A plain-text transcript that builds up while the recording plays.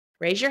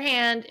Raise your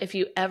hand if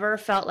you ever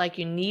felt like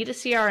you need a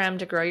CRM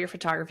to grow your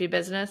photography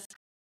business,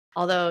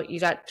 although you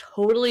got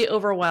totally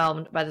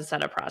overwhelmed by the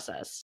setup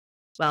process.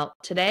 Well,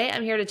 today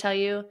I'm here to tell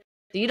you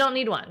that you don't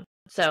need one,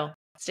 so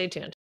stay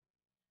tuned.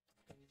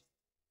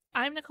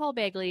 I'm Nicole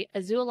Bagley,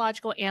 a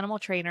zoological animal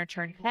trainer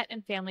turned pet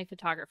and family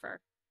photographer.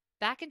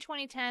 Back in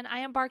 2010,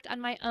 I embarked on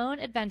my own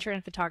adventure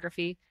in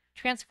photography,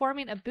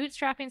 transforming a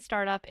bootstrapping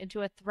startup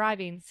into a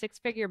thriving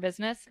six-figure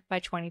business by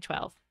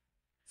 2012.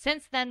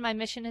 Since then, my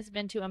mission has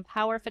been to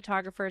empower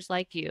photographers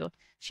like you,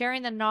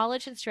 sharing the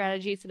knowledge and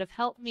strategies that have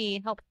helped me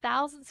help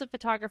thousands of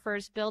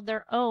photographers build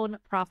their own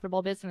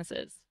profitable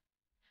businesses.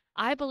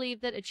 I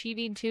believe that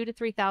achieving $2,000 to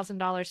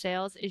 $3,000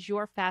 sales is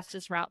your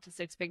fastest route to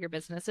six-figure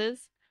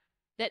businesses,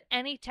 that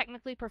any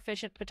technically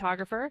proficient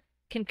photographer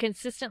can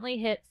consistently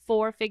hit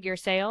four-figure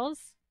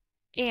sales,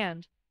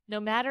 and no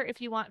matter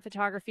if you want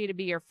photography to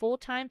be your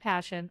full-time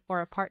passion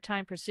or a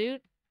part-time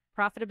pursuit,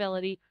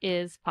 profitability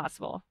is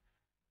possible.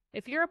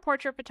 If you're a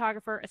portrait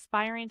photographer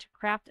aspiring to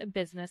craft a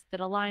business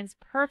that aligns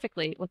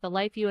perfectly with the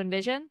life you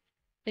envision,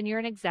 then you're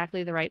in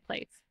exactly the right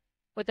place.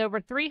 With over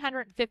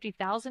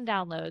 350,000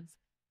 downloads,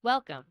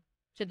 welcome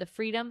to the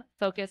Freedom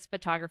Focus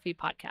Photography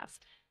Podcast.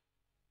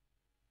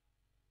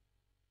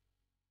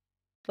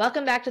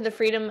 Welcome back to the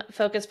Freedom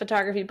Focus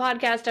Photography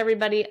Podcast,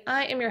 everybody.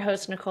 I am your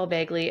host, Nicole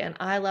Bagley, and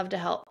I love to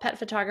help pet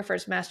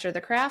photographers master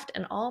the craft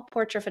and all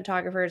portrait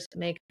photographers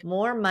make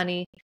more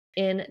money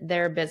in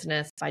their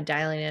business by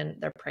dialing in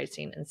their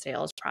pricing and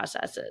sales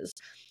processes.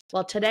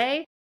 Well,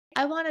 today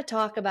I want to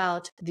talk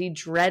about the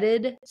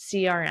dreaded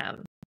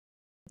CRM.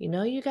 You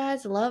know, you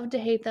guys love to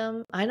hate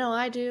them. I know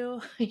I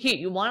do.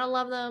 You want to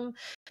love them,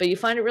 but you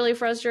find it really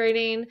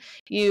frustrating.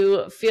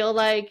 You feel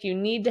like you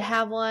need to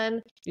have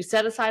one. You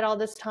set aside all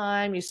this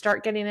time. You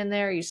start getting in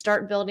there. You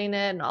start building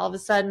it. And all of a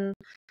sudden,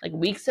 like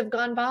weeks have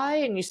gone by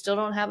and you still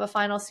don't have a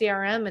final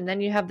CRM. And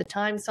then you have the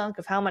time sunk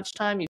of how much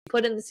time you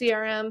put in the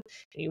CRM and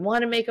you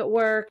want to make it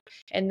work.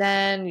 And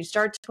then you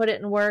start to put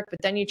it in work,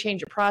 but then you change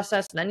your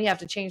process and then you have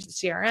to change the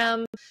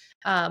CRM.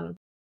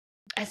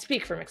 I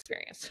speak from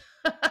experience.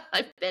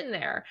 I've been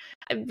there.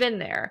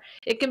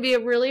 It can be a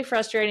really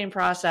frustrating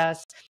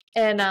process.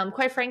 And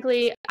quite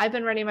frankly, I've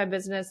been running my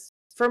business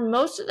for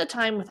most of the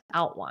time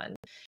without one.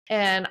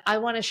 And I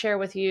want to share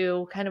with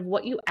you kind of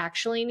what you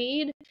actually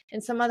need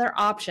and some other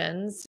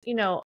options, you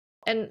know,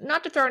 and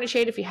not to throw any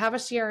shade. If you have a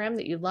CRM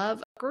that you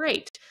love,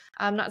 great.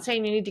 I'm not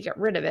saying you need to get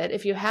rid of it.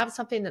 If you have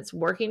something that's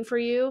working for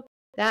you,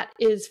 that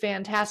is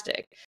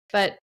fantastic.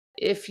 But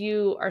if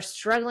you are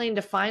struggling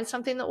to find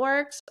something that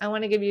works, I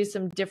want to give you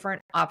some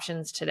different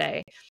options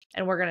today,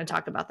 and we're going to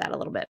talk about that a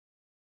little bit.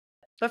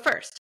 But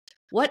first,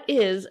 what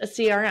is a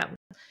CRM?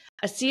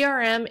 A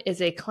CRM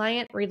is a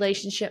client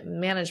relationship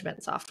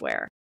management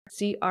software.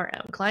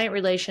 CRM, client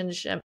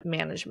relationship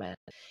management.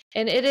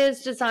 And it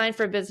is designed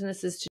for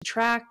businesses to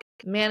track,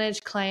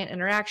 manage client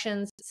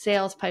interactions,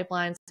 sales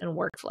pipelines, and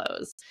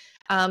workflows.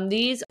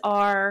 These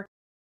are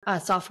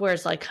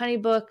softwares like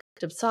Honeybook,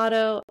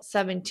 Dubsado,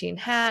 17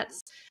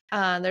 Hats.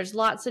 There's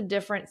lots of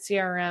different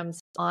CRMs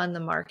on the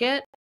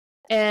market,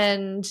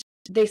 and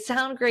they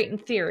sound great in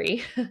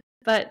theory,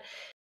 but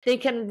they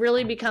can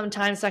really become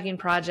time-sucking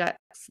projects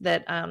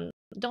that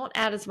don't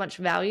add as much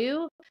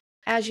value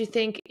as you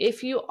think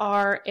if you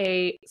are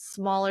a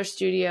smaller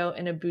studio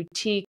in a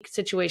boutique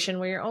situation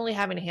where you're only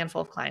having a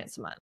handful of clients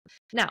a month.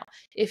 Now,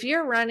 if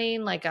you're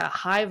running like a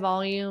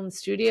high-volume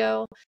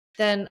studio,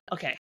 then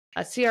okay,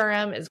 a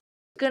CRM is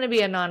going to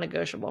be a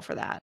non-negotiable for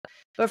that.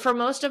 But for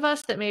most of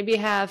us that maybe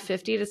have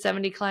 50 to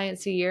 70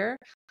 clients a year,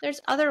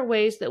 there's other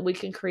ways that we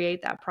can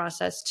create that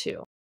process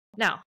too.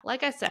 Now,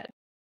 like I said,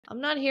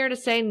 I'm not here to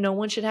say no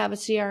one should have a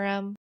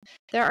CRM.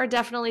 There are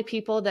definitely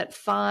people that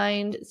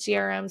find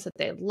CRMs that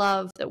they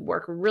love, that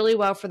work really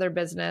well for their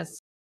business.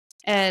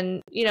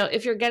 And, you know,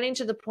 if you're getting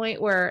to the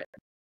point where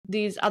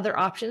these other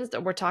options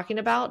that we're talking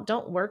about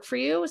don't work for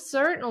you,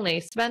 certainly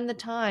spend the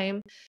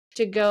time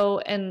to go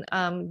and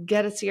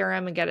get a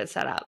CRM and get it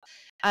set up.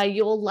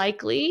 You'll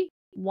likely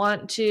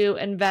want to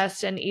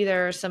invest in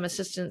either some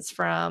assistance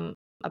from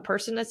a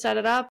person to set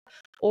it up,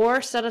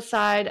 or set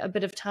aside a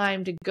bit of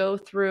time to go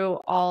through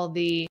all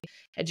the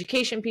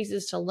education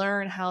pieces to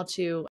learn how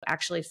to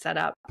actually set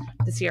up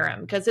the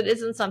CRM, because it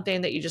isn't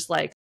something that you just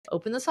like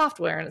open the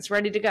software and it's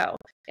ready to go.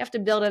 You have to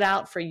build it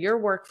out for your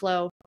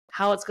workflow,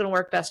 how it's going to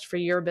work best for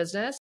your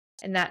business,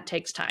 and that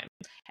takes time.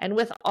 And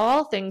with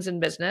all things in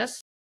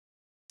business,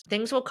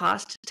 things will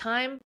cost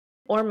time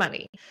or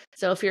money.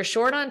 So if you're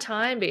short on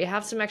time, but you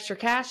have some extra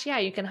cash, yeah,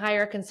 you can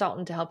hire a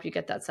consultant to help you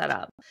get that set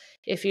up.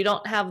 If you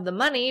don't have the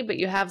money, but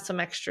you have some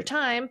extra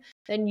time,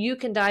 then you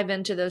can dive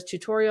into those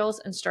tutorials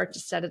and start to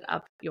set it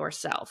up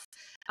yourself.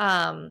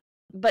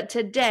 But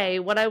today,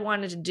 what I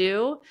wanted to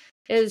do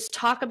is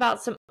talk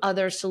about some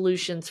other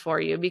solutions for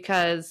you,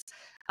 because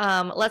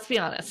let's be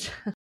honest,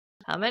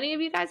 how many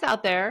of you guys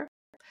out there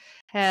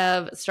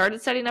have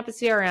started setting up a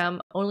CRM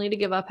only to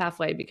give up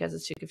halfway because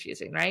it's too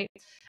confusing, right?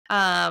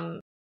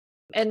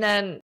 And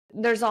then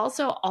there's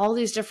also all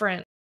these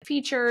different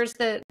features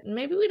that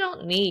maybe we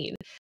don't need.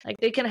 Like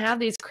they can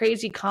have these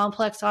crazy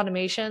complex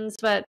automations,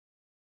 but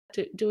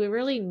do we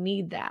really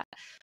need that?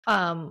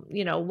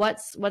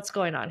 What's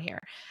going on here?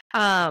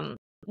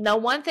 Now,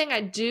 one thing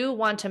I do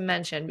want to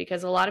mention,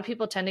 because a lot of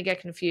people tend to get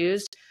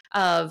confused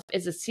of,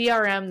 is a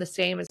CRM the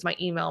same as my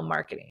email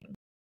marketing?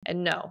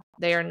 And no,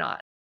 they are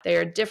not. They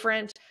are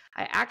different.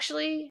 I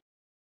actually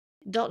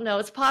don't know.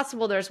 It's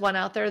possible there's one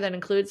out there that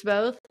includes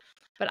both,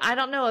 but I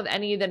don't know of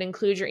any that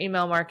include your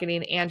email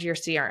marketing and your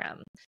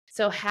CRM.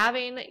 So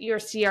having your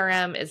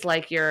CRM is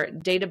like your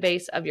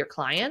database of your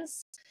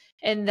clients.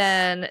 And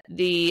then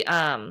the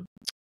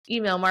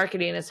email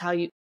marketing is how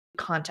you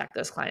contact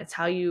those clients,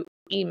 how you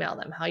email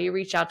them, how you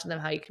reach out to them,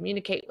 how you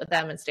communicate with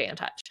them and stay in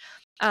touch.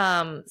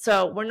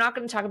 So we're not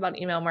going to talk about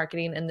email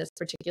marketing in this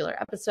particular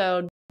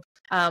episode.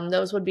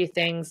 Those would be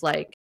things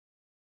like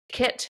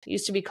Kit,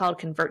 used to be called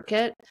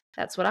ConvertKit.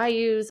 That's what I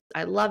use.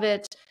 I love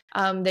it.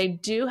 They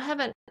do have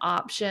an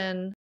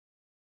option.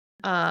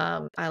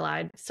 I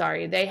lied.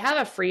 Sorry. They have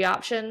a free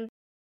option,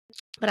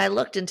 but I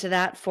looked into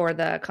that for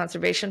the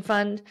conservation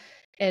fund,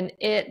 and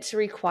it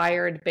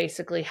required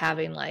basically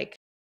having like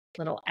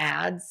little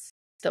ads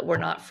that were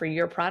not for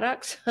your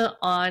products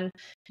on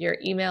your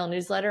email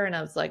newsletter. And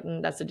I was like,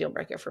 that's a deal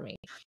breaker for me.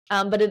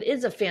 But it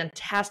is a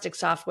fantastic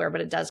software,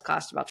 but it does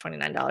cost about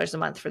 $29 a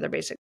month for their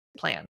basic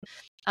plan.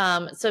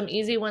 Some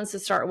easy ones to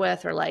start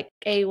with are like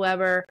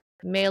Aweber,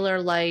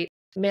 MailerLite,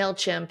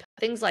 MailChimp,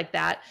 things like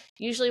that.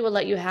 Usually will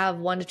let you have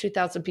 1,000 to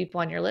 2,000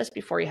 people on your list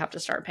before you have to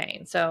start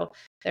paying. So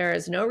there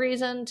is no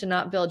reason to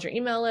not build your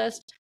email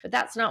list, but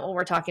that's not what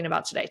we're talking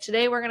about today.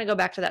 Today, we're going to go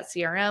back to that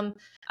CRM,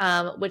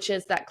 which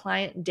is that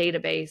client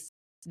database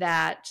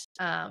that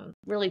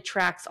really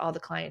tracks all the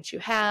clients you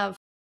have,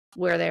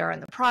 where they are in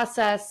the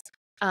process,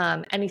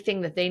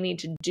 anything that they need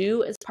to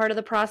do as part of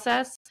the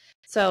process.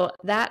 So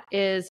that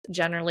is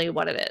generally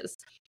what it is.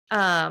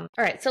 All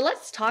right, so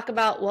let's talk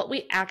about what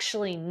we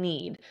actually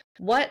need.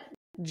 What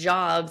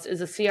jobs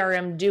is a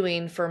CRM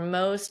doing for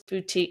most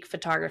boutique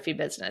photography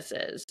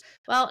businesses?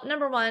 Well,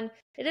 number one,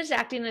 it is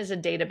acting as a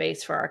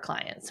database for our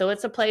clients. So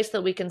it's a place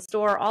that we can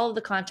store all of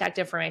the contact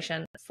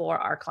information for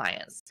our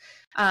clients.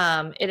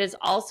 It is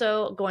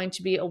also going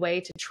to be a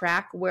way to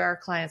track where our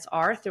clients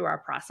are through our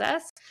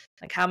process,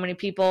 like how many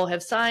people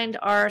have signed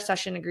our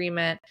session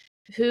agreement,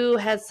 who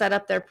has set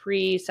up their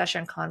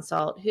pre-session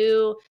consult,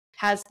 who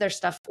has their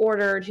stuff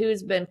ordered,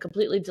 who's been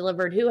completely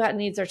delivered, who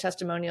needs their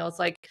testimonials.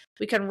 Like,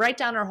 we can write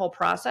down our whole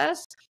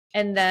process,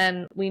 and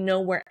then we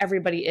know where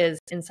everybody is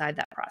inside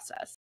that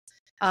process.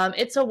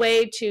 It's a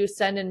way to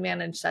send and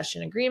manage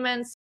session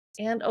agreements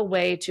and a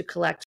way to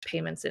collect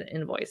payments and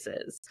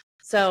invoices.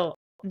 So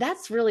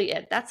that's really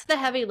it. That's the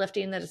heavy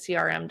lifting that a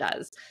CRM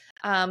does.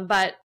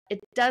 But it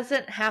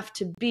doesn't have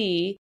to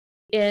be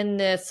in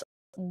this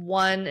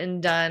one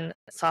and done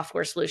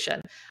software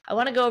solution. I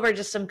want to go over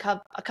just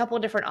a couple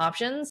of different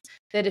options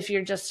that if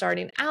you're just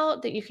starting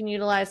out, that you can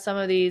utilize some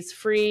of these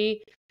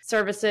free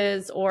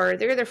services, or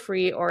they're either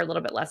free or a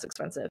little bit less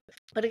expensive.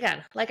 But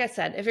again, like I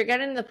said, if you're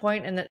getting to the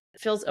point and it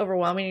feels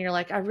overwhelming and you're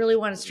like, I really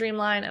want to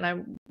streamline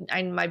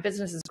and my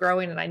business is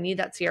growing and I need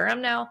that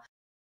CRM now,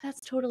 that's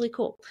totally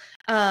cool.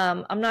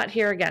 I'm not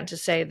here again to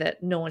say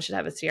that no one should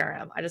have a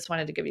CRM. I just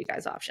wanted to give you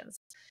guys options.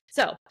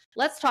 So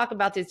let's talk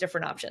about these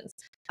different options.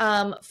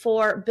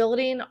 For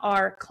building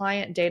our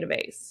client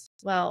database,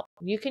 well,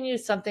 you can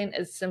use something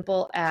as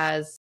simple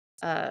as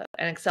an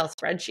Excel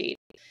spreadsheet.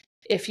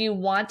 If you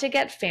want to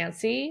get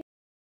fancy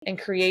and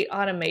create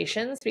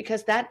automations,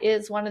 because that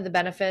is one of the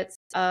benefits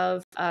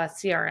of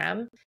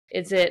CRM,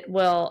 is it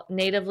will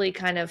natively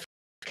kind of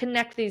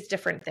connect these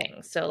different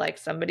things. So like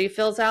somebody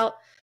fills out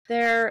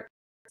their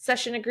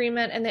session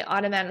agreement and they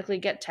automatically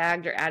get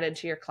tagged or added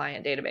to your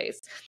client database.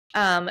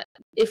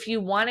 If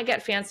you want to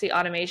get fancy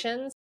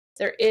automations,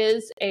 there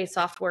is a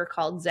software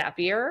called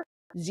Zapier,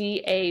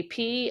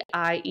 Zapier,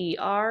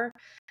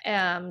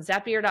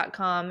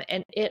 Zapier.com,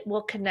 and it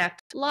will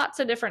connect lots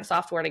of different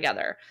software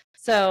together.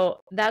 So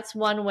that's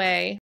one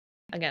way,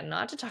 again,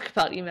 not to talk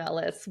about email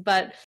lists,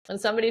 but when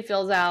somebody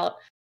fills out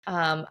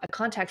a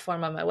contact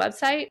form on my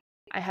website,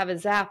 I have a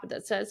Zap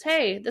that says,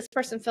 hey, this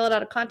person filled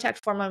out a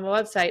contact form on my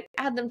website,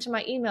 add them to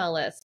my email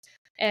list.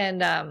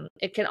 And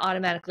it can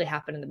automatically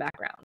happen in the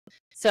background.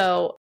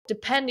 So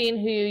depending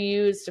who you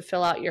use to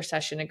fill out your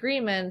session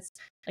agreements,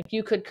 like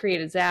you could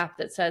create a Zap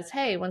that says,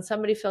 hey, when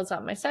somebody fills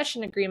out my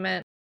session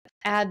agreement,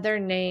 add their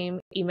name,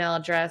 email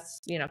address,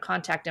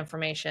 contact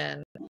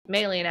information,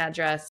 mailing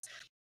address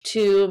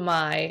to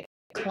my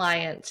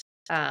client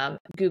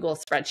Google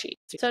spreadsheet.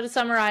 So to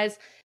summarize,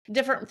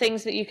 different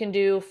things that you can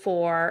do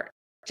for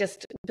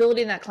just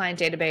building that client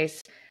database: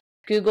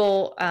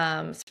 Google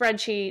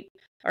spreadsheet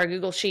or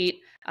Google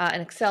Sheet,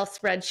 an Excel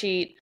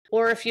spreadsheet,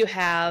 or if you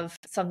have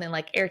something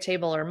like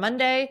Airtable or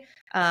Monday,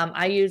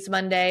 I use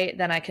Monday,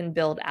 then I can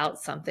build out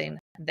something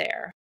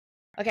there.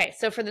 Okay,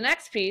 so for the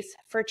next piece,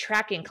 for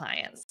tracking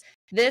clients,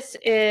 this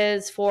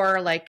is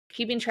for like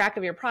keeping track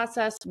of your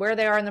process, where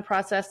they are in the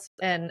process,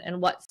 and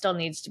what still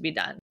needs to be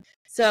done.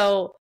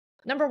 So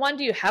number one,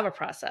 do you have a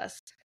process?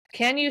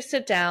 Can you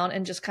sit down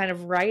and just kind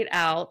of write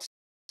out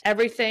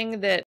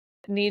everything that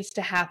needs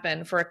to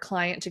happen for a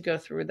client to go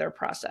through their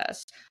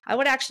process. I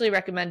would actually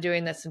recommend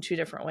doing this in two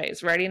different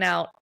ways, writing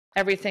out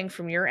everything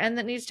from your end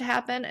that needs to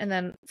happen, and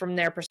then from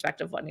their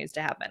perspective, what needs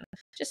to happen,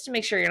 just to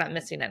make sure you're not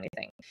missing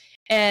anything.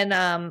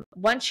 And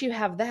once you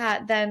have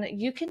that, then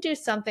you can do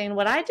something.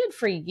 What I did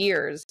for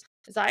years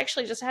is I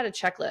actually just had a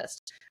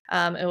checklist.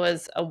 It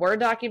was a Word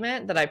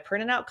document that I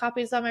printed out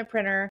copies on my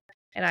printer,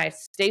 and I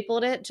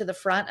stapled it to the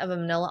front of a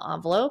manila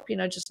envelope,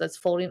 just those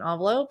folding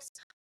envelopes.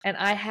 And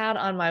I had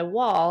on my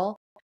wall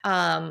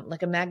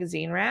like a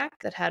magazine rack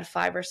that had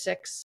 5 or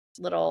 6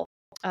 little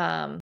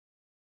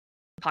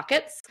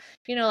pockets,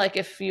 like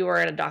if you were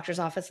at a doctor's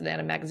office and they had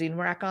a magazine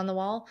rack on the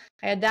wall.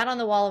 I had that on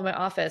the wall of my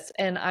office,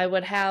 and I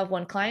would have,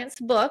 when clients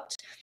booked,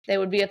 they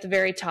would be at the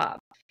very top.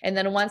 And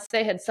then once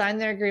they had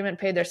signed their agreement,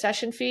 paid their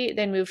session fee,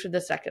 they'd move to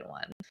the second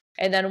one.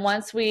 And then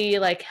once we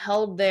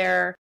held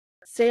their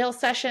sales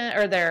session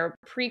or their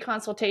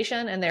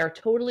pre-consultation and they're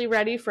totally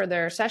ready for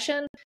their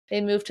session, they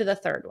moved to the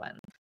third one.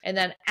 And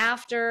then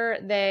after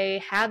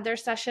they had their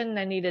session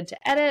and needed to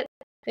edit,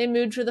 they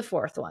moved to the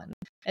fourth one.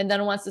 And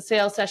then once the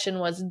sales session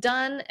was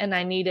done and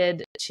I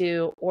needed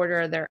to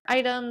order their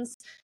items,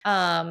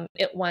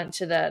 it went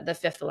to the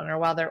fifth one, or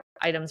while their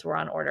items were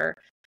on order.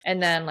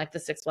 And then the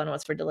sixth one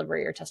was for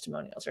delivery or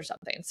testimonials or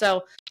something.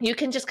 So you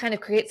can just kind of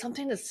create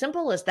something as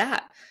simple as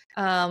that.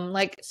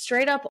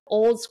 Straight up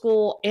old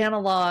school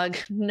analog,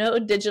 no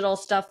digital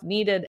stuff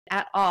needed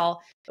at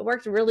all. It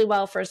worked really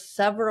well for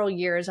several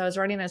years. I was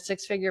running a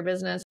 6-figure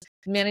business,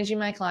 managing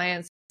my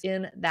clients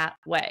in that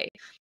way.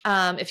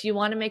 If you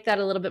want to make that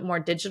a little bit more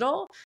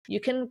digital, you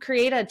can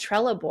create a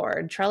Trello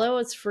board.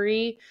 Trello is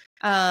free.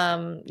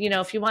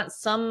 If you want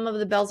some of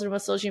the bells and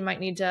whistles, you might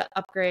need to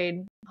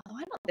upgrade. Although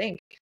I don't think.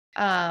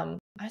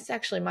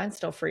 Mine's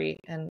still free,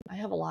 and I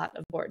have a lot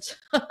of boards.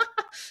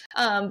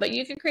 But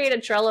you can create a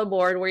Trello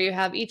board where you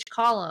have each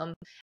column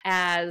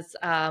as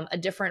a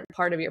different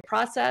part of your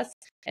process,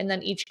 and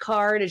then each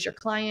card is your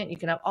client. You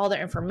can have all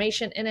their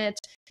information in it,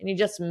 and you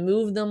just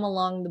move them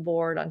along the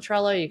board on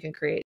Trello. You can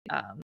create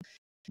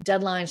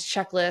deadlines,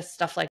 checklists,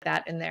 stuff like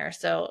that in there.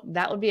 So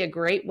that would be a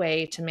great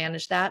way to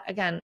manage that.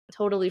 Again,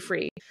 totally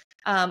free.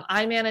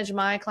 I manage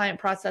my client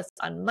process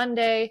on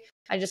Monday.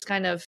 I just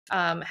kind of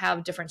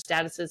have different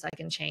statuses I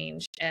can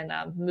change and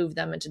move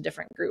them into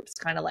different groups,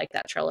 kind of like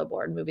that Trello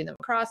board, moving them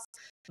across.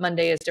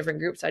 Monday is different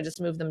groups. I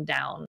just move them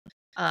down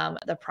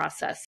the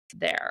process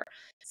there.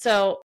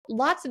 So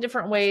lots of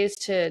different ways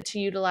to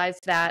utilize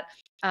that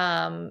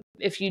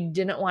if you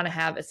didn't want to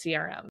have a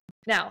CRM.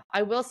 Now,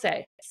 I will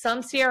say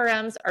some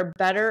CRMs are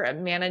better at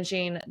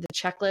managing the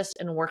checklist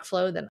and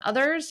workflow than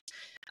others.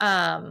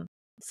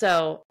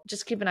 So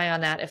just keep an eye on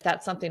that if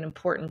that's something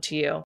important to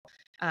you.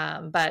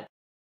 But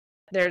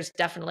there's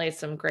definitely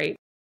some great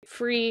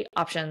free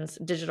options,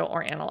 digital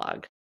or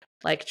analog,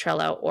 like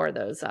Trello or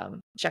those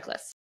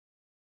checklists.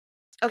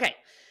 Okay.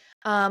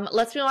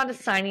 Let's move on to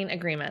signing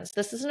agreements.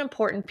 This is an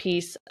important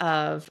piece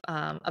of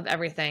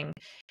everything,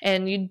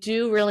 and you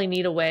do really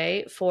need a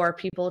way for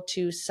people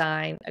to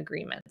sign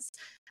agreements.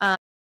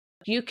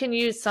 You can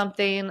use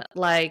something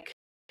like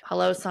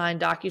HelloSign,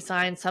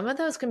 DocuSign. Some of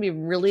those can be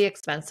really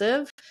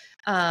expensive.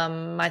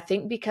 I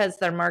think because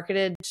they're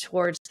marketed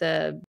towards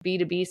the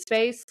B2B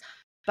space,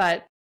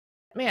 but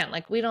man,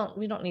 we don't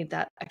need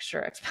that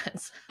extra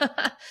expense.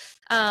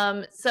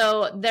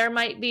 So there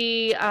might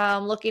be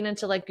looking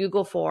into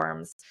Google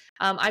Forms.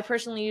 I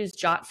personally use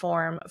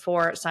JotForm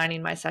for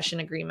signing my session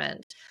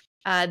agreement.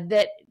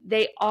 That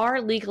they are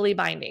legally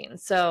binding.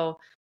 So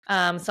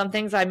some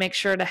things I make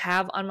sure to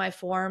have on my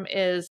form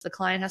is the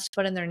client has to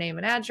put in their name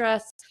and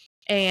address,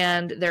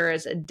 and there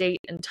is a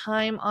date and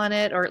time on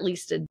it, or at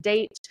least a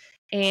date,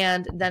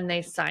 and then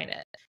they sign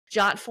it.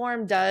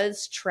 JotForm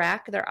does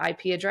track their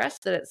IP address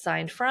that it's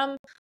signed from,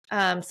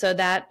 so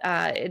that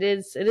it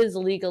is a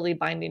legally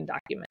binding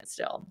document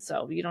still.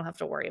 So you don't have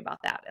to worry about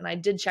that. And I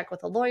did check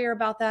with a lawyer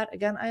about that.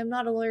 Again, I am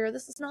not a lawyer.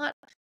 This is not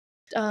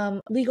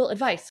legal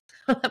advice,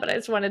 but I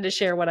just wanted to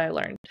share what I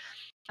learned.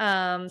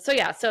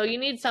 So you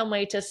need some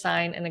way to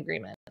sign an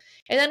agreement.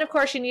 And then, of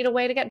course, you need a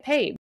way to get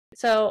paid.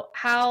 So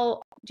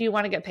how do you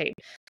want to get paid?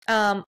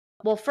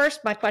 Well,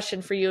 first, my question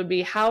for you would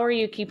be, how are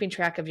you keeping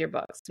track of your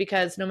books?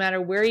 Because no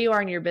matter where you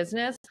are in your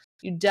business,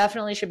 you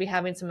definitely should be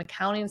having some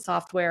accounting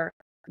software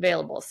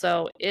available.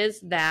 So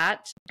are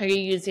you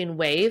using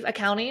Wave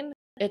accounting?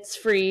 It's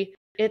free.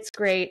 It's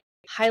great.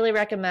 Highly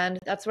recommend.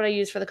 That's what I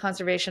use for the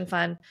conservation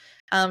fund.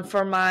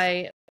 For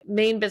my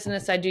main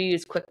business, I do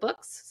use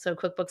QuickBooks. So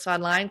QuickBooks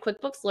Online.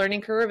 QuickBooks Learning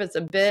Curve is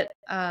it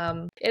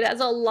has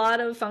a lot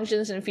of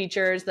functions and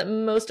features that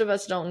most of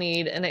us don't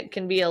need, and it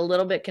can be a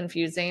little bit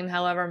confusing.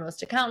 However,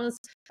 most accountants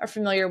are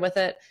familiar with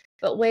it,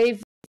 but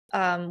Wave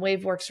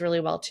works really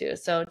well too.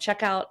 So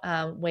check out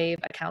Wave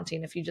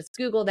Accounting. If you just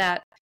Google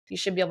that, you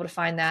should be able to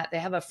find that. They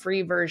have a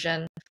free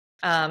version.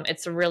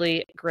 It's a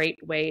really great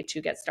way to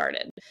get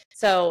started.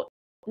 So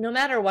no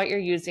matter what you're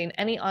using,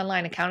 any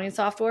online accounting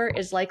software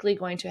is likely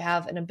going to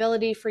have an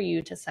ability for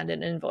you to send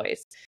an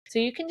invoice. So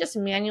you can just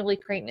manually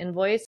create an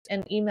invoice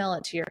and email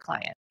it to your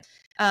client.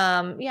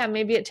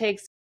 Maybe it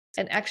takes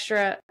an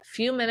extra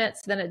few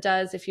minutes than it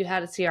does if you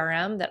had a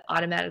CRM that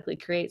automatically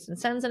creates and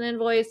sends an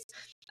invoice.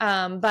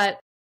 But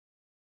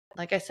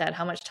like I said,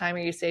 how much time are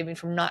you saving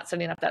from not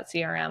setting up that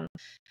CRM?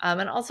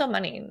 And also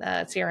money.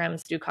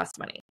 CRMs do cost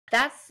money.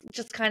 That's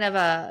just kind of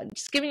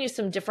just giving you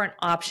some different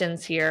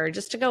options here,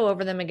 just to go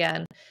over them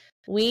again.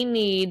 We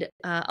need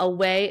a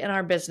way in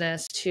our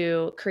business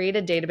to create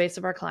a database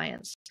of our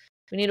clients.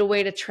 We need a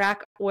way to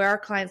track where our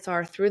clients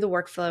are through the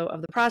workflow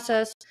of the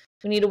process.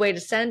 We need a way to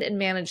send and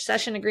manage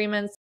session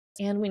agreements,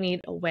 and we need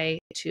a way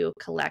to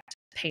collect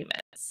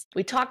payments.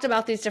 We talked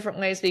about these different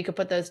ways that you could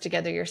put those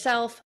together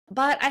yourself,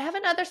 but I have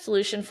another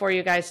solution for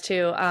you guys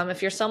too.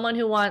 If you're someone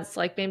who wants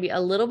like maybe a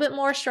little bit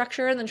more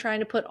structure than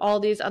trying to put all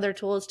these other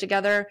tools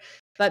together,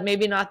 but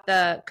maybe not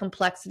the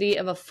complexity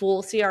of a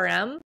full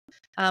CRM,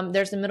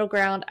 there's a middle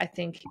ground I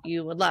think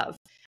you would love.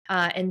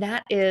 And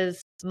that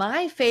is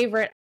my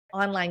favorite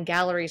online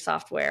gallery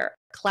software,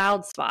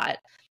 CloudSpot,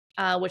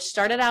 which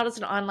started out as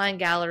an online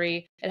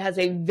gallery. It has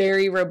a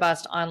very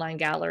robust online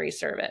gallery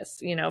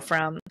service,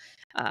 from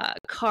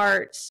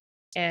carts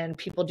and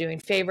people doing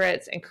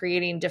favorites and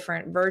creating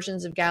different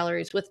versions of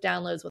galleries with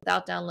downloads,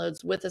 without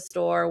downloads, with a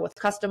store, with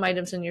custom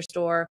items in your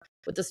store,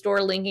 with the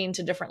store linking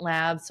to different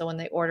labs. So when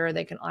they order,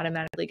 they can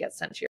automatically get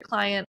sent to your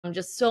client.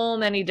 Just so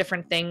many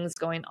different things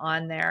going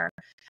on there.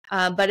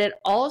 But it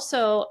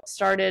also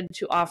started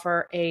to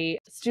offer a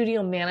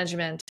studio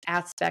management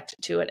aspect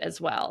to it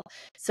as well.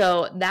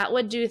 So that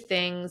would do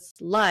things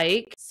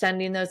like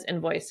sending those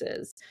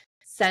invoices,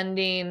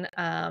 sending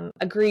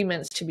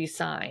agreements to be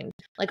signed,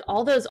 like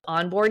all those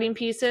onboarding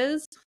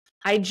pieces.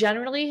 I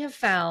generally have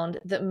found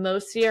that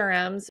most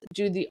CRMs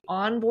do the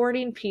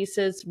onboarding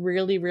pieces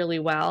really, really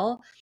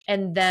well.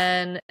 And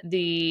then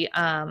the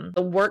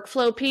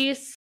workflow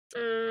piece,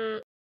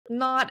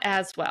 not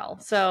as well.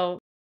 So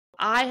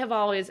I have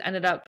always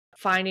ended up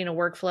finding a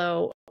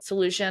workflow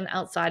solution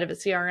outside of a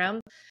CRM.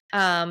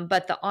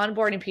 But the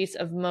onboarding piece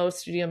of most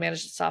studio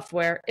management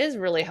software is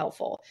really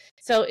helpful.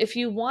 So if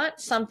you want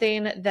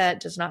something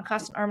that does not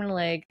cost an arm and a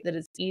leg, that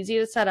is easy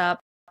to set up,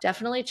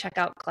 definitely check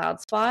out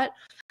CloudSpot.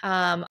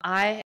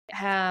 I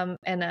am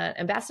an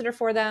ambassador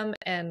for them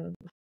and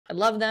I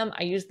love them.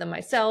 I use them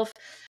myself.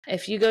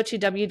 If you go to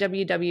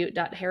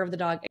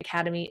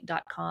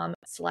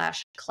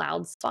www.hairofthedogacademy.com/CloudSpot,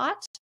 CLOUDSPOT,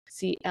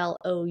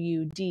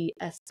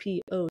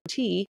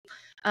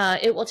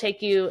 it will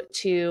take you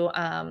to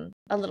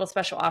a little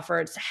special offer.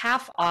 It's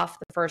half off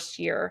the first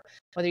year,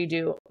 whether you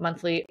do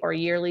monthly or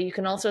yearly. You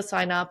can also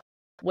sign up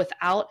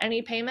without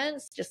any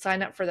payments. Just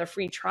sign up for the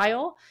free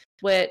trial,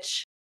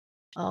 which,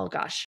 oh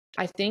gosh,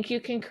 I think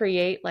you can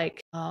create like,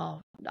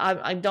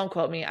 I don't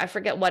quote me. I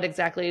forget what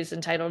exactly is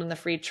entitled in the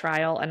free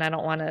trial, and I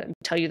don't want to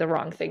tell you the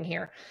wrong thing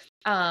here.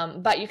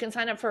 But you can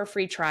sign up for a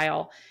free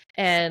trial,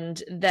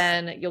 and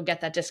then you'll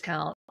get that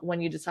discount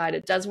when you decide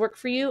it does work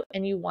for you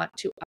and you want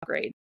to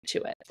upgrade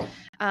to it.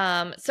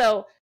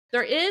 So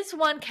there is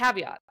one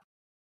caveat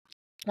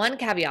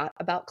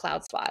about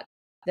CloudSpot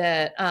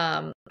that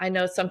I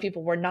know some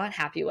people were not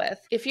happy with.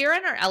 If you're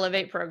in our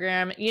Elevate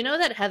program, you know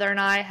that Heather and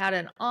I had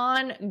an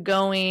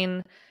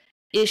ongoing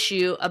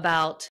issue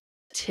about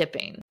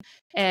tipping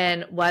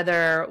and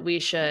whether we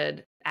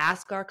should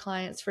ask our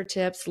clients for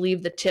tips,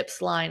 leave the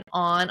tips line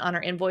on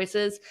our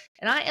invoices.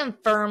 And I am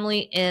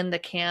firmly in the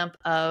camp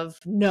of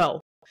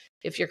no.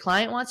 If your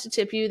client wants to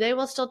tip you, they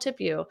will still tip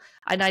you.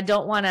 And I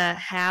don't want to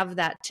have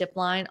that tip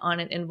line on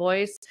an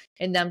invoice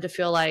and them to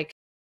feel like,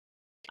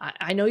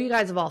 I know you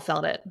guys have all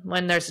felt it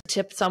when there's a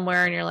tip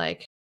somewhere and you're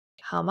like,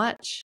 how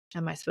much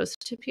am I supposed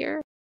to tip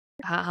here?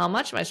 How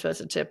much am I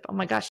supposed to tip? Oh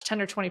my gosh,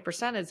 10 or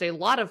 20% is a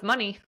lot of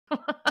money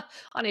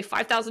on a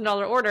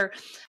 $5,000 order.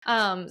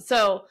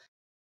 So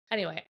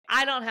anyway,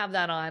 I don't have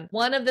that on.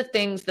 One of the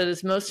things that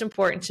is most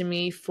important to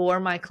me for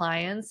my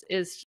clients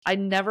is I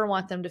never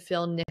want them to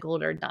feel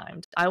nickeled or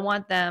dimed. I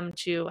want them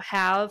to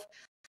have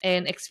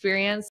an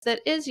experience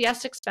that is,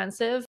 yes,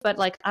 expensive, but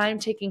like I'm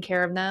taking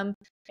care of them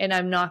and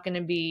I'm not going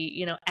to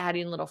be,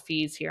 adding little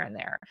fees here and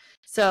there.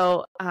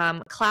 So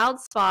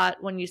CloudSpot,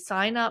 when you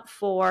sign up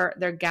for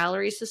their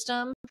gallery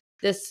system,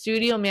 this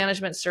studio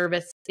management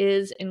service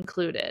is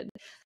included.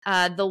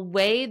 The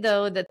way,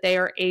 though, that they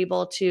are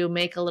able to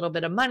make a little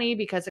bit of money,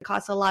 because it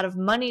costs a lot of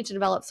money to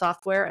develop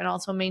software and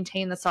also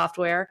maintain the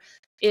software,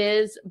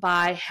 is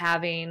by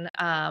having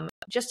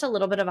just a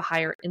little bit of a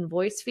higher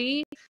invoice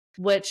fee,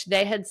 which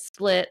they had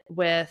split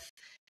with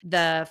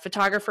the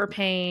photographer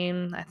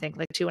paying, I think,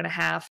 like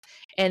 2.5%,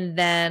 and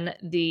then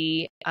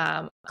the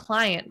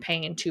client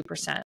paying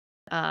 2%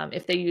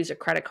 if they use a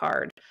credit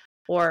card,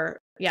 or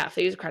if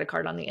they use a credit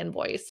card on the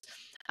invoice.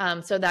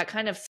 So that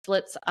kind of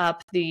splits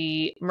up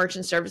the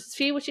merchant services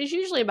fee, which is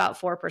usually about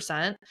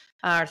 4%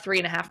 or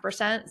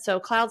 3.5%.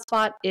 So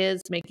CloudSpot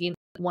is making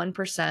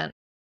 1%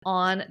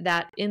 on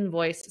that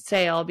invoice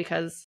sale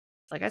because,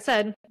 like I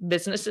said,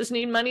 businesses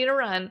need money to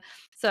run.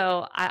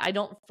 So I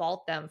don't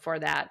fault them for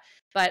that.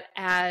 But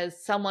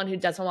as someone who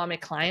doesn't want my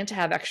client to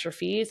have extra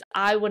fees,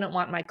 I wouldn't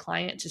want my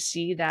client to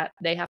see that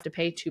they have to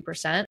pay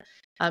 2%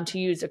 to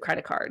use a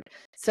credit card.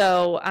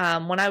 So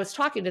when I was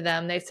talking to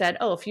them, they said,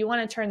 oh, if you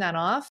want to turn that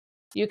off,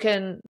 you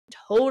can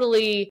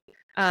totally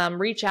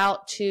reach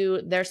out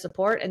to their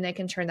support and they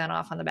can turn that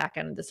off on the back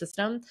end of the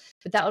system.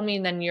 But that would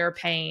mean then you're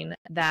paying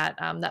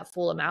that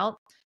full amount.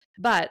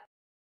 But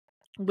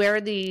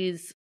where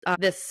this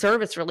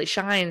service really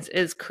shines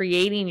is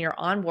creating your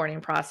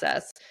onboarding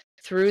process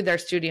through their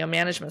studio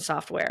management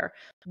software,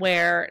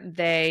 where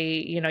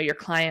your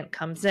client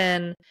comes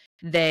in,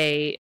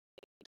 they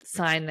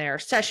sign their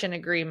session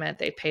agreement,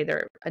 they pay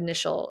their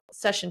initial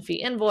session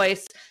fee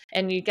invoice,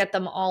 and you get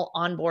them all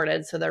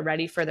onboarded so they're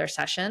ready for their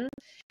session.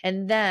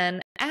 And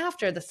then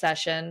after the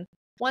session,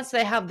 once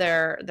they have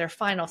their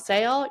final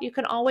sale, you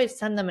can always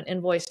send them an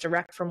invoice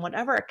direct from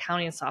whatever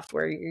accounting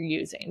software you're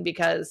using,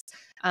 because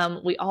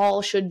we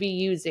all should be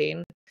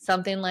using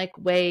something like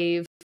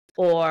Wave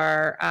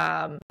or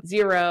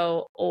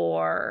Xero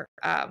or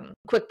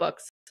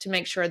QuickBooks to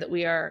make sure that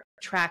we are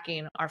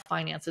tracking our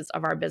finances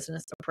of our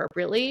business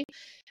appropriately.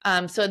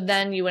 So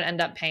then you would end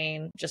up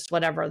paying just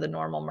whatever the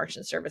normal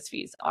merchant service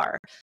fees are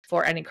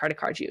for any credit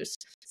card use.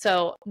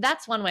 So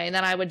that's one way. And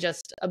then I would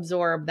just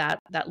absorb that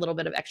little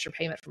bit of extra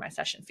payment for my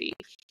session fee.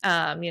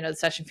 The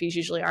session fees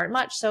usually aren't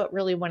much, so it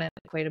really wouldn't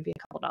equate to be a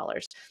couple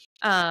dollars.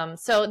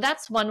 So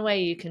that's one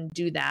way you can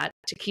do that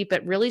to keep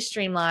it really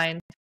streamlined.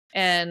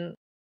 And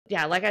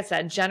yeah, like I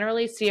said,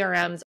 generally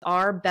CRMs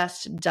are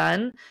best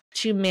done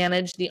to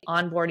manage the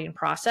onboarding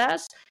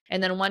process.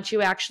 And then once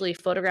you actually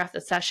photograph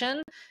the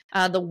session,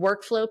 the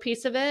workflow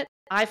piece of it,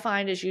 I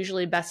find is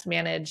usually best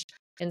managed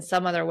in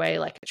some other way,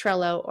 like a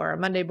Trello or a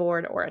Monday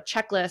board or a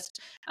checklist.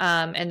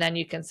 And then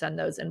you can send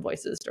those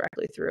invoices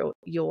directly through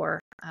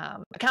your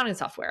accounting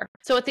software.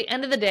 So at the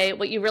end of the day,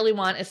 what you really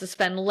want is to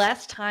spend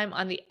less time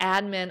on the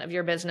admin of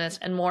your business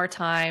and more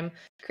time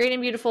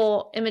creating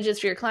beautiful images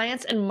for your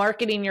clients and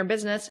marketing your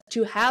business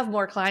to have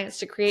more clients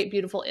to create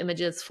beautiful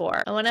images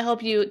for. I want to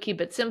help you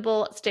keep it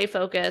simple, stay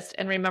focused,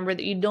 and remember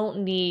that you don't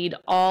need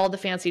all the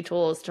fancy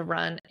tools to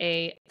run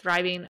a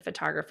thriving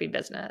photography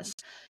business.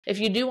 If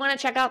you do want to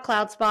check out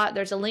CloudSpot,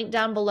 there's a link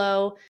down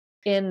below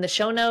in the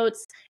show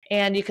notes,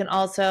 and you can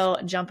also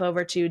jump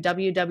over to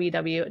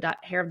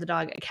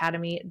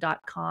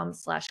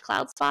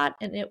www.hairofthedogacademy.com/CloudSpot,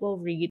 and it will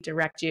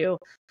redirect you.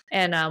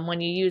 And when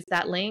you use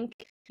that link,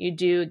 you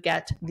do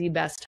get the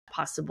best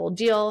possible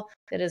deal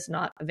that is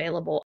not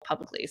available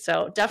publicly.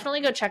 So definitely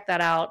go check that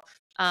out.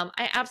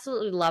 I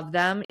absolutely love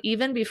them,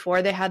 even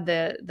before they had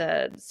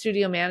the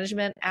studio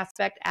management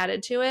aspect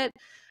added to it.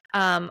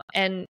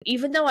 And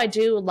even though I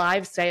do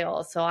live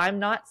sales, so I'm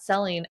not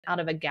selling out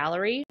of a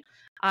gallery,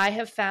 I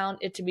have found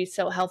it to be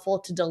so helpful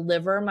to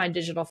deliver my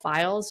digital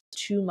files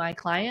to my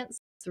clients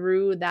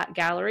through that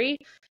gallery,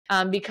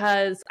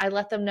 because I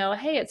let them know,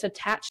 hey, it's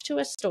attached to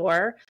a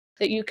store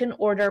that you can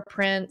order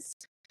prints.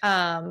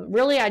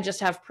 Really, I just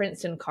have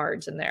prints and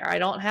cards in there. I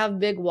don't have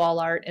big wall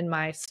art in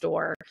my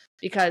store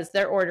because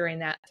they're ordering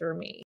that through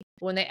me.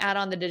 When they add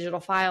on the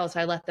digital files,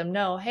 I let them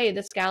know, hey,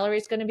 this gallery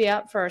is going to be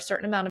up for a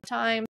certain amount of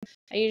time.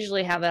 I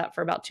usually have it up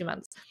for about 2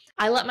 months.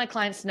 I let my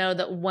clients know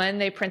that when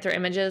they print their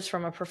images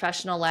from a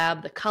professional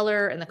lab, the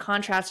color and the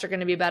contrast are going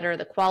to be better.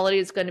 The quality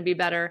is going to be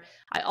better.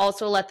 I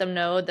also let them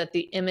know that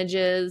the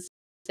images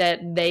that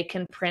they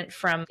can print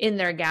from in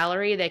their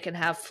gallery, they can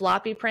have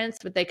floppy prints,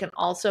 but they can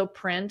also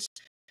print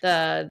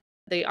the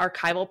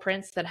archival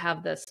prints that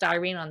have the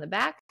styrene on the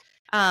back,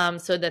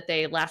 so that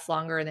they last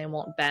longer and they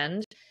won't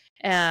bend.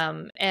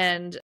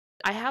 And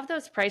I have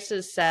those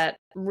prices set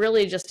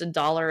really just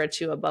 $1 or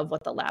 $2 above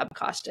what the lab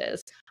cost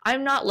is.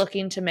 I'm not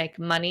looking to make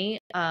money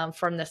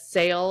from the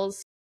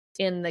sales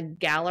in the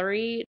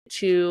gallery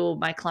to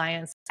my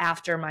clients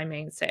after my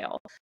main sale.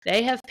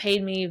 They have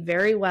paid me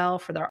very well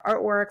for their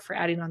artwork, for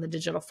adding on the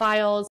digital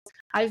files.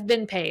 I've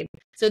been paid.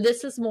 So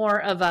this is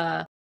more of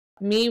a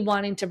me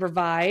wanting to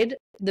provide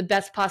the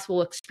best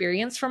possible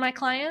experience for my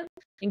client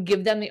and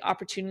give them the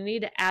opportunity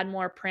to add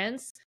more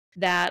prints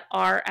that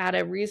are at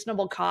a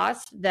reasonable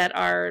cost, that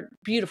are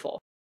beautiful.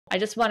 I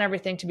just want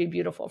everything to be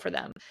beautiful for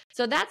them.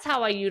 So that's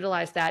how I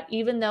utilize that,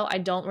 even though I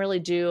don't really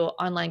do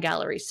online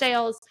gallery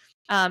sales.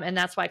 And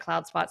that's why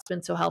CloudSpot's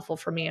been so helpful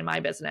for me in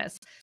my business.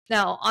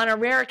 Now, on a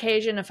rare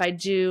occasion, if I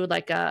do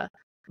like a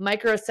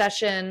micro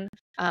session,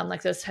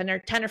 like those 10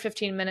 or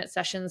 15 minute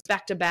sessions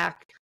back to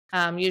back,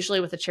 usually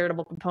with a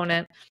charitable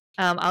component,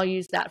 I'll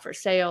use that for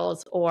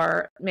sales,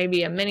 or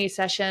maybe a mini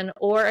session,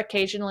 or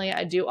occasionally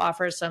I do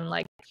offer some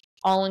like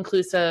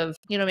all-inclusive,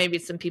 maybe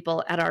some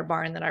people at our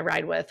barn that I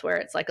ride with, where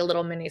it's like a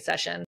little mini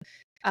session,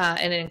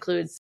 and it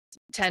includes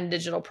 10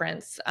 digital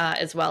prints,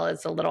 as well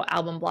as a little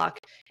album block,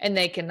 and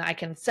I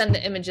can send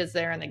the images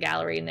there in the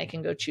gallery and they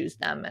can go choose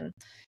them, and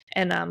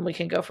we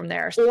can go from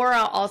there. Or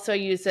I'll also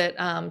use it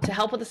to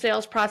help with the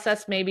sales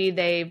process. Maybe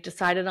they've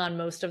decided on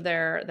most of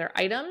their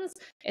items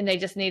and they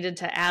just needed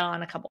to add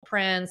on a couple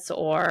prints,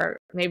 or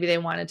maybe they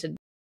wanted to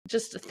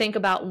just think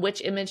about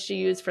which image to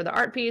use for the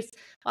art piece.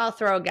 I'll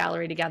throw a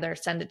gallery together,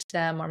 send it to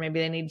them, or maybe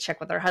they need to check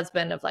with their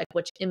husband of like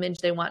which image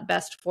they want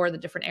best for the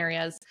different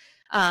areas.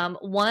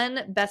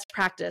 One best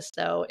practice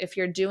though, if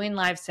you're doing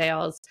live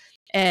sales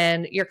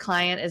and your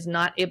client is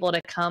not able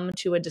to come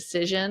to a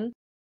decision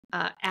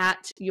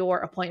at your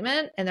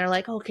appointment, and they're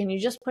like, oh, can you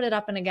just put it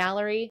up in a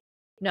gallery?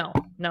 No.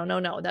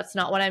 That's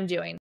not what I'm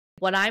doing.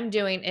 What I'm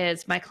doing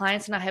is my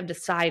clients and I have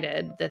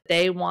decided that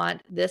they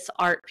want this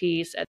art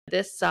piece at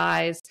this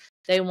size.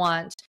 They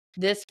want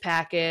this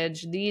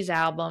package, these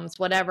albums,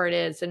 whatever it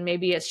is. And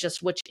maybe it's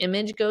just which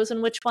image goes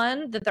in which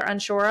one that they're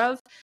unsure of.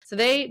 So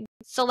they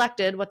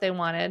selected what they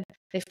wanted.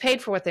 They've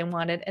paid for what they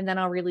wanted, and then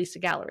I'll release a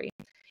gallery.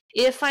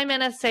 If I'm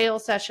in a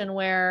sales session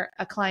where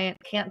a client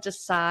can't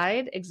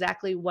decide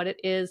exactly what it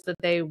is that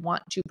they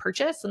want to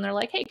purchase, and they're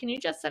like, hey, can you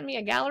just send me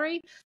a gallery?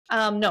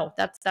 No,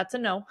 that's a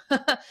no.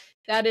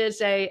 That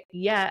is a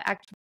yeah.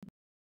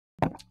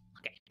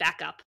 Okay,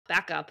 back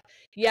up.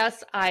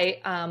 Yes, I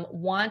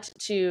want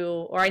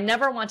to, or I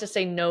never want to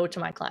say no to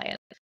my client.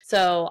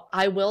 So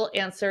I will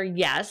answer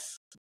yes,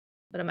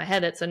 but in my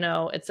head it's a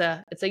no. It's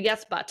a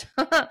yes, but.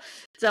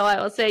 So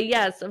I will say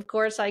yes, of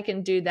course I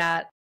can do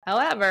that.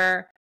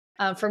 However,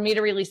 for me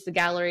to release the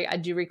gallery, I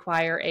do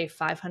require a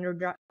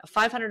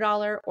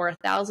 $500 or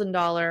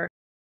 $1,000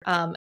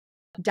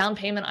 down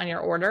payment on your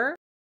order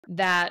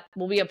that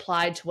will be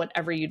applied to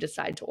whatever you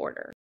decide to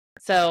order.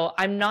 So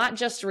I'm not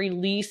just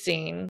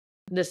releasing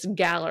this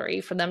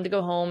gallery for them to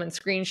go home and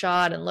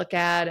screenshot and look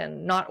at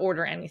and not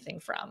order anything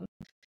from.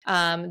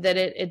 That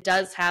it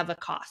does have a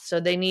cost.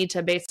 So they need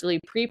to basically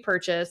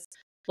pre-purchase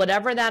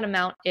whatever that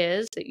amount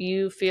is that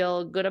you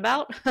feel good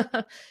about,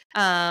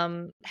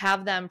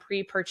 have them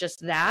pre-purchase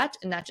that,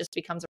 and that just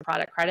becomes a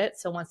product credit.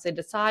 So once they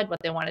decide what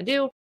they want to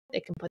do, they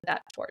can put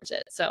that towards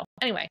it. So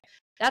anyway,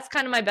 that's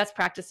kind of my best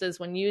practices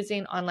when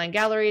using online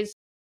galleries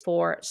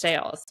for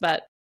sales.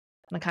 But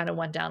I kind of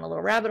went down a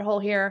little rabbit hole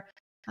here,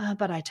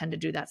 but I tend to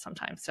do that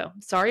sometimes. So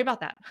sorry about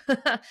that.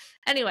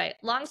 Anyway,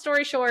 long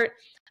story short,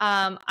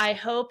 I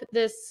hope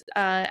this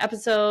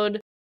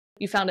episode,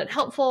 you found it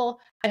helpful.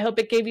 I hope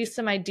it gave you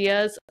some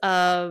ideas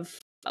of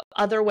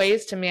other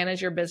ways to manage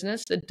your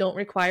business that don't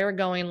require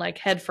going like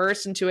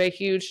headfirst into a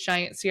huge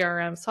giant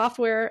CRM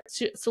software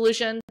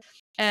solution.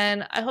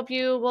 And I hope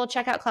you will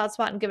check out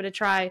CloudSpot and give it a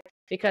try,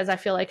 because I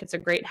feel like it's a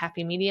great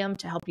happy medium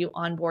to help you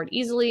onboard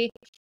easily,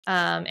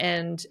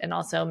 and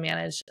also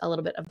manage a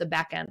little bit of the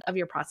back end of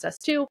your process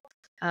too,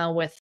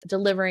 with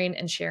delivering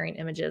and sharing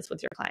images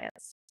with your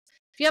clients.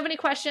 If you have any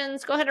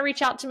questions, go ahead and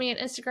reach out to me on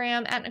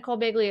Instagram at Nicole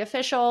Bagley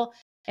Official.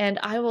 And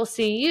I will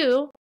see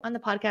you on the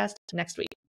podcast next week.